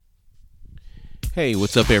Hey,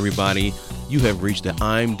 what's up, everybody? You have reached the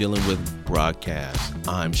I'm Dealing With broadcast.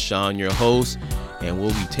 I'm Sean, your host, and we'll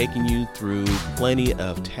be taking you through plenty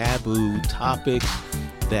of taboo topics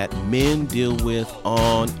that men deal with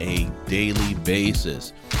on a daily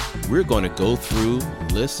basis. We're going to go through,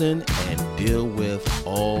 listen, and deal with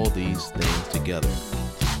all these things together.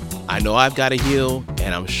 I know I've got to heal,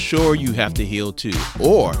 and I'm sure you have to heal too,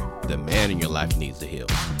 or the man in your life needs to heal.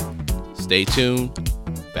 Stay tuned,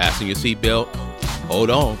 fasten your seatbelt, hold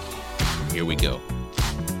on, here we go.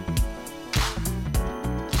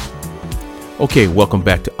 Okay, welcome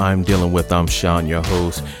back to I'm Dealing With. I'm Sean, your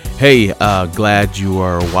host. Hey, glad you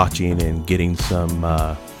are watching and getting some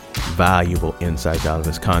valuable insights out of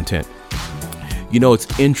this content. You know,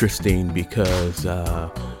 it's interesting because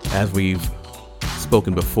as we've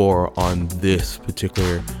spoken before on this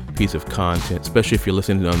particular piece of content, especially if you're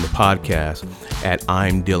listening on the podcast at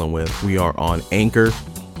I'm Dealing With, we are on Anchor,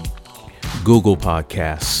 Google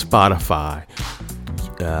Podcasts, Spotify,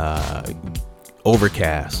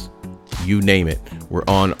 Overcast, you name it. We're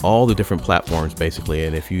on all the different platforms basically.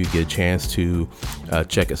 And if you get a chance to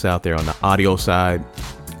check us out there on the audio side,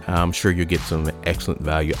 I'm sure you'll get some excellent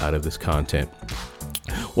value out of this content.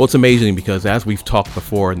 Well, it's amazing because as we've talked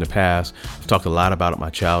before in the past, I've talked a lot about my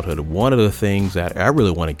childhood. One of the things that I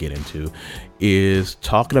really want to get into is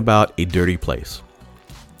talking about a dirty place.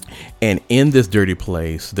 And in this dirty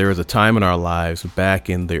place, there was a time in our lives back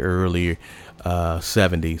in the early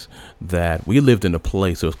 70s that we lived in a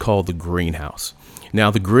place that was called the greenhouse. Now,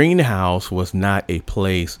 the greenhouse was not a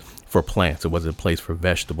place for plants. It wasn't a place for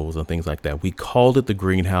vegetables and things like that. We called it the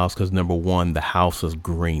greenhouse because, number one, the house was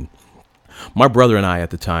green. My brother and I at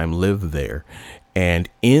the time lived there. And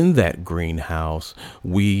in that greenhouse,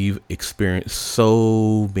 we've experienced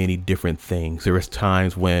so many different things. There was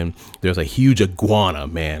times when there's a huge iguana,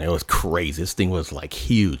 man. It was crazy. This thing was like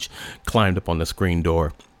huge, climbed up on the screen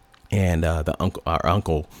door. And our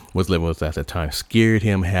uncle was living with us at the time, scared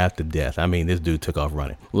him half to death. I mean, this dude took off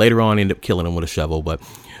running. Later on, ended up killing him with a shovel, but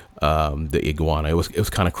the iguana, it was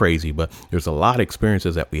kind of crazy. But there's a lot of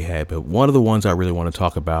experiences that we had. But one of the ones I really want to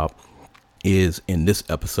talk about is in this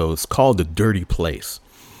episode. It's called The Dirty Place.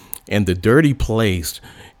 And the dirty place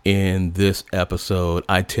in this episode,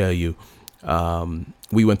 I tell you,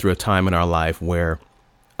 we went through a time in our life where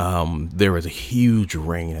there was a huge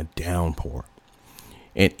rain, a downpour.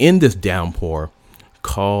 And in this downpour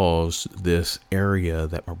caused this area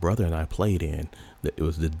that my brother and I played in, that it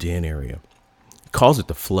was the den area, caused it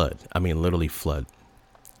to flood. I mean, literally flood.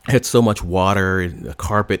 It had so much water, the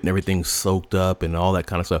carpet and everything soaked up and all that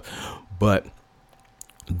kind of stuff. But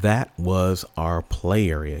that was our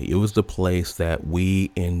play area. It was the place that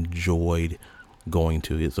we enjoyed going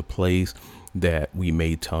to. It's a place that we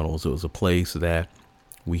made tunnels. It was a place that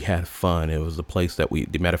we had fun. It was a place that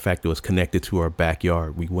the matter of fact, it was connected to our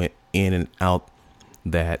backyard. We went in and out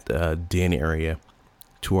that den area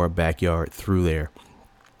to our backyard through there.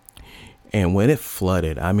 And when it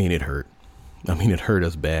flooded, I mean, it hurt. I mean, it hurt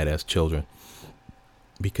us bad as children,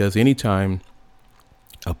 because anytime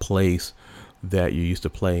a place that you used to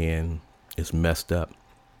play in is messed up,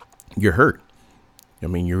 you're hurt. I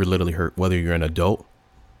mean, you're literally hurt, whether you're an adult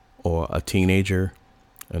or a teenager,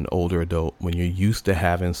 an older adult. When you're used to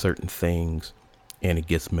having certain things and it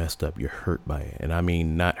gets messed up, you're hurt by it. And I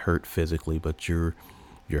mean, not hurt physically, but you're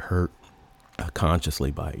hurt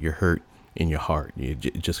consciously by it. You're hurt in your heart. It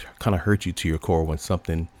just kind of hurts you to your core when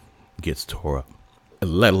something gets tore up.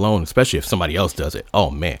 Let alone, especially if somebody else does it. Oh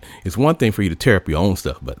man, it's one thing for you to tear up your own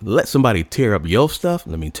stuff, but let somebody tear up your stuff.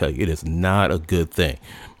 Let me tell you, it is not a good thing.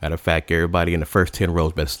 Matter of fact, everybody in the first 10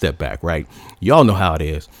 rows better step back, right? Y'all know how it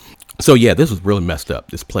is. So yeah, this was really messed up,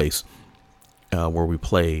 this place where we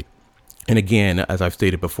played. And again, as I've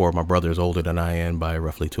stated before, my brother is older than I am by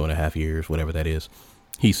roughly 2.5 years, whatever that is.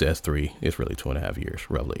 He says 3. It's really 2.5 years,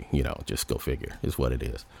 roughly. You know, just go figure is what it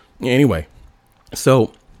is. Anyway,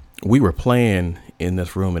 so we were playing in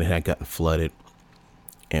this room and it had gotten flooded,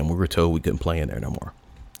 and we were told we couldn't play in there no more.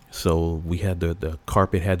 So we had the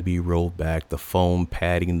carpet had to be rolled back, the foam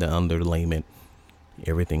padding, the underlayment,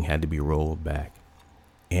 everything had to be rolled back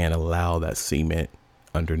and allow that cement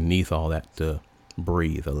underneath all that to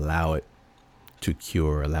breathe, allow it to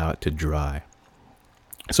cure, allow it to dry.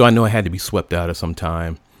 So I know it had to be swept out at some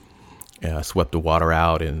time, swept the water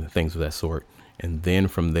out and things of that sort. And then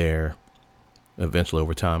from there, eventually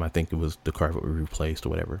over time, I think it was the carpet we replaced or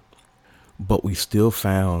whatever. But we still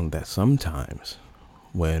found that sometimes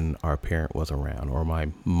when our parent was around, or my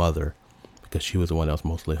mother, because she was the one that was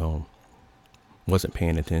mostly home, wasn't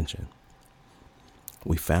paying attention,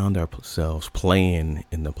 we found ourselves playing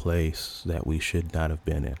in the place that we should not have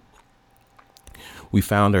been in. We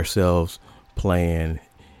found ourselves playing,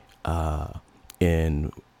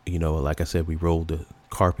 and like I said, we rolled the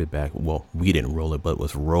carpet back. Well, we didn't roll it, but it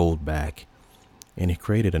was rolled back, and it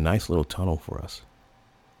created a nice little tunnel for us.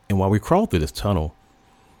 And while we crawled through this tunnel,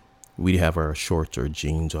 we'd have our shorts or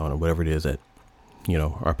jeans on or whatever it is that,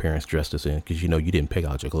 our parents dressed us in, because, you didn't pick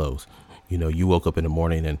out your clothes. You woke up in the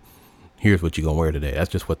morning and here's what you're going to wear today. That's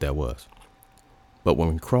just what that was. But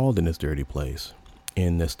when we crawled in this dirty place,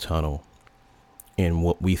 in this tunnel, in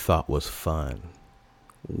what we thought was fun,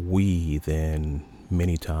 we then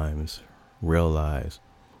many times realized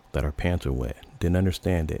that our pants were wet. Didn't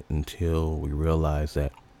understand it until we realized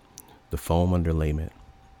that the foam underlayment,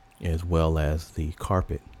 as well as the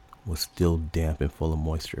carpet, was still damp and full of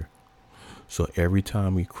moisture. So every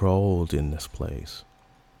time we crawled in this place,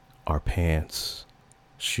 our pants,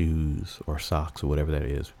 shoes, or socks, or whatever that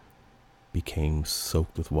is, became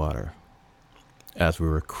soaked with water as we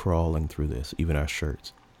were crawling through this, even our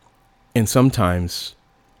shirts. And sometimes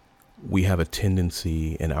we have a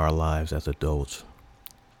tendency in our lives as adults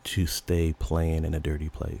to stay playing in a dirty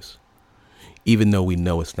place, even though we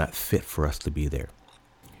know it's not fit for us to be there.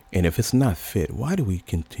 And if it's not fit, why do we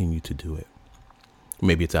continue to do it?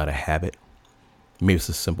 Maybe it's out of habit. Maybe it's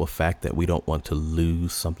a simple fact that we don't want to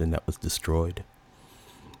lose something that was destroyed.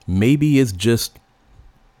 Maybe it's just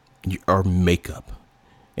our makeup.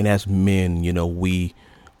 And as men, we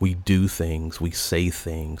do things, we say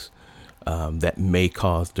things that may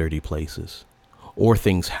cause dirty places, or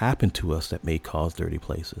things happen to us that may cause dirty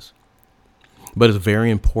places. But it's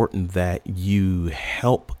very important that you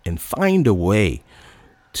help and find a way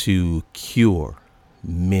to cure,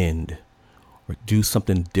 mend, or do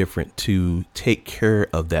something different to take care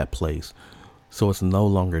of that place so it's no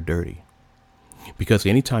longer dirty. Because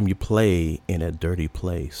anytime you play in a dirty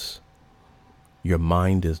place, your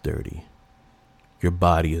mind is dirty, your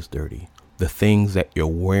body is dirty, the things that you're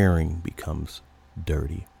wearing becomes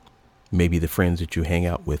dirty. Maybe the friends that you hang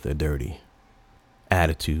out with are dirty,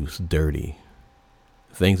 attitudes dirty,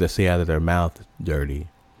 things that say out of their mouth dirty,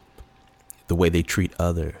 the way they treat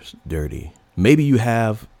others dirty. Maybe you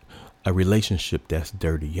have a relationship that's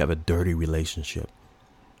dirty. You have a dirty relationship.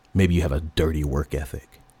 Maybe you have a dirty work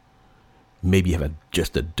ethic. Maybe you have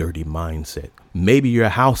just a dirty mindset. Maybe your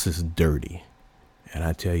house is dirty. And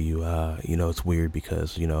I tell you, it's weird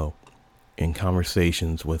because, in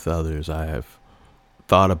conversations with others, I have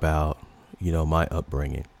thought about, my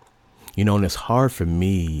upbringing, and it's hard for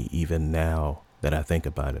me even now that I think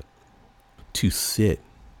about it, to sit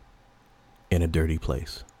in a dirty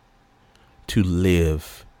place, to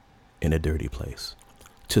live in a dirty place,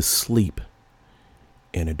 to sleep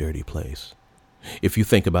in a dirty place. If you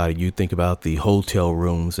think about it, you think about the hotel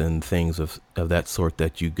rooms and things of that sort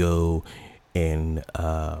that you go in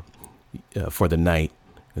for the night,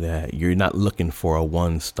 that you're not looking for a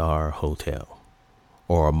 1-star hotel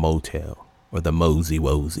or a motel or the mosey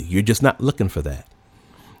wosey. You're just not looking for that.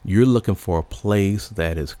 You're looking for a place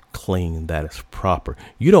that is clean, that is proper.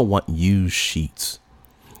 You don't want used sheets.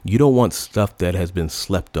 You don't want stuff that has been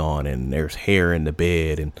slept on and there's hair in the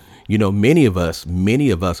bed. And, many of us,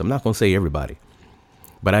 I'm not going to say everybody,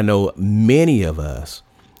 but I know many of us,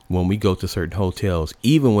 when we go to certain hotels,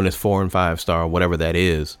 even when it's 4 and 5 star, whatever that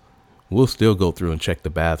is, we'll still go through and check the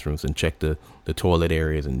bathrooms and check the toilet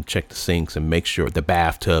areas and check the sinks and make sure the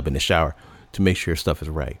bathtub and the shower to make sure stuff is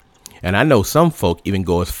right. And I know some folk even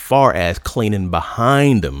go as far as cleaning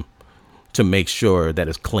behind them to make sure that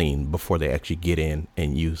it's clean before they actually get in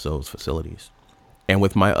and use those facilities. And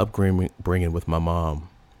with my upbringing with my mom,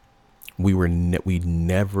 we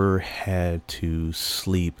never had to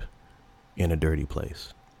sleep in a dirty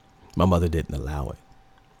place. My mother didn't allow it.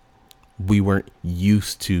 We weren't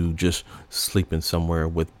used to just sleeping somewhere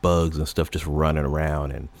with bugs and stuff just running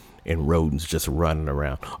around and rodents just running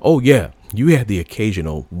around. Oh yeah, you had the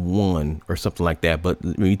occasional one or something like that, but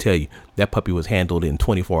let me tell you, that puppy was handled in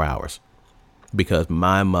 24 hours because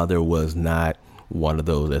my mother was not one of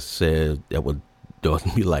those that said that would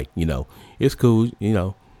be like, it's cool,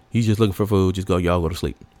 he's just looking for food, just y'all go to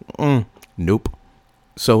sleep. Nope.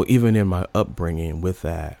 So even in my upbringing with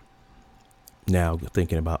that, now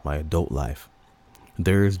thinking about my adult life,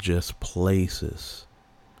 there's just places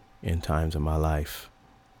and times in my life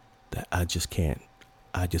that I just can't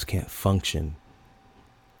function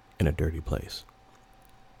in a dirty place.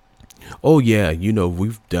 Oh yeah,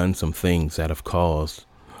 we've done some things that have caused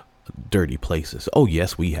dirty places. Oh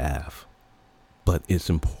yes, we have. But it's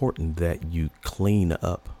important that you clean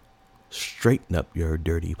up, straighten up your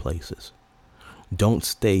dirty places. Don't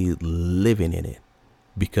stay living in it,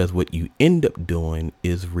 because what you end up doing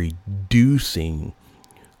is reducing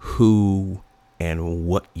who and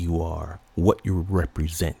what you are, what you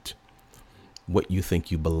represent. what you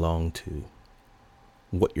think you belong to,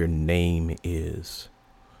 what your name is.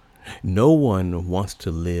 No one wants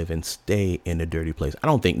to live and stay in a dirty place. I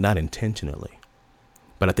don't think, not intentionally,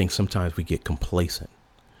 but I think sometimes we get complacent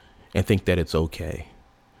and think that it's okay.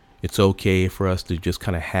 It's okay for us to just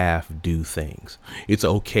kind of half do things. It's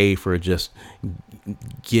okay for just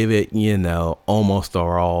give it, almost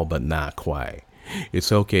our all, but not quite.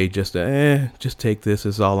 It's okay just to, just take this.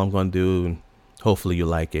 Is all I'm going to do. And hopefully you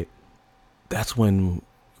like it. That's when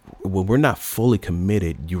we're not fully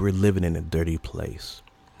committed, you're living in a dirty place.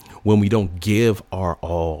 When we don't give our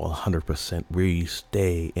all 100%, we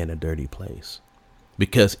stay in a dirty place.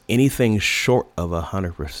 Because anything short of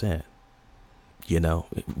 100%,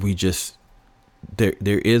 we just, there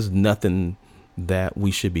is nothing that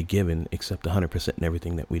we should be given except 100% in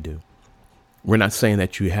everything that we do. We're not saying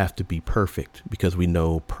that you have to be perfect, because we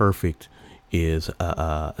know perfect is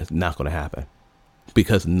not going to happen,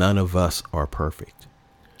 because none of us are perfect.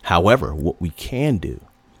 However, what we can do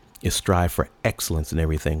is strive for excellence in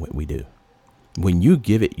everything that we do. When you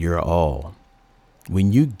give it your all,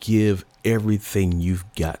 when you give everything you've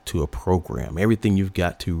got to a program, everything you've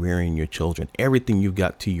got to rearing your children, everything you've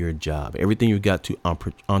got to your job, everything you've got to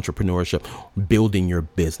entrepreneurship, building your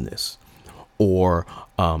business, or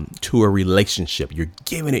to a relationship, you're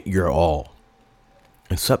giving it your all,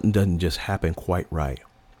 and something doesn't just happen quite right,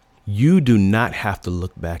 you do not have to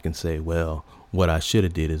look back and say, well, what I should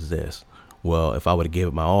have did is this. Well, if I would have gave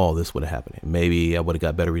it my all, this would have happened. Maybe I would have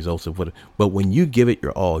got better results. But when you give it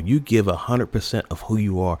your all, you give 100% of who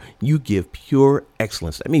you are. You give pure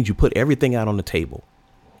excellence. That means you put everything out on the table.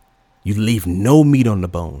 You leave no meat on the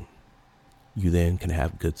bone. You then can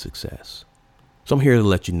have good success. So I'm here to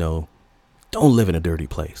let you know, don't live in a dirty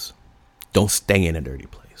place. Don't stay in a dirty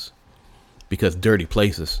place. Because dirty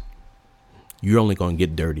places, you're only going to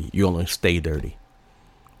get dirty. You're only going to stay dirty.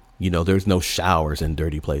 There's no showers in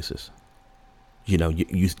dirty places.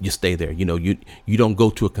 You stay there. You don't go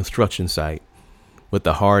to a construction site with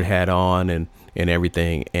the hard hat on and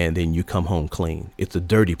everything, and then you come home clean. It's a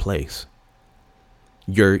dirty place.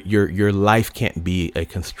 Your life can't be a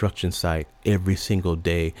construction site every single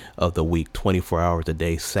day of the week, 24 hours a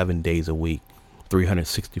day, 7 days a week,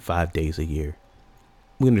 365 days a year.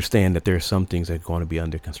 We understand that there are some things that are going to be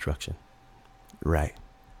under construction. Right.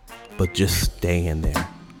 But just staying there,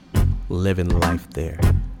 living life there,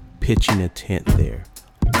 pitching a tent there,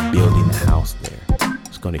 building a house there,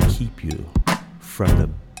 it's going to keep you from the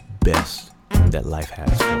best that life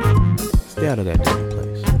has for you. Stay out of that dirty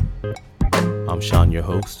place. I'm Sean, your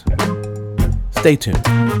host. Stay tuned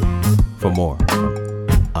for more from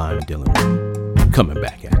I'm Dylan. Coming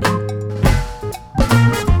back at you.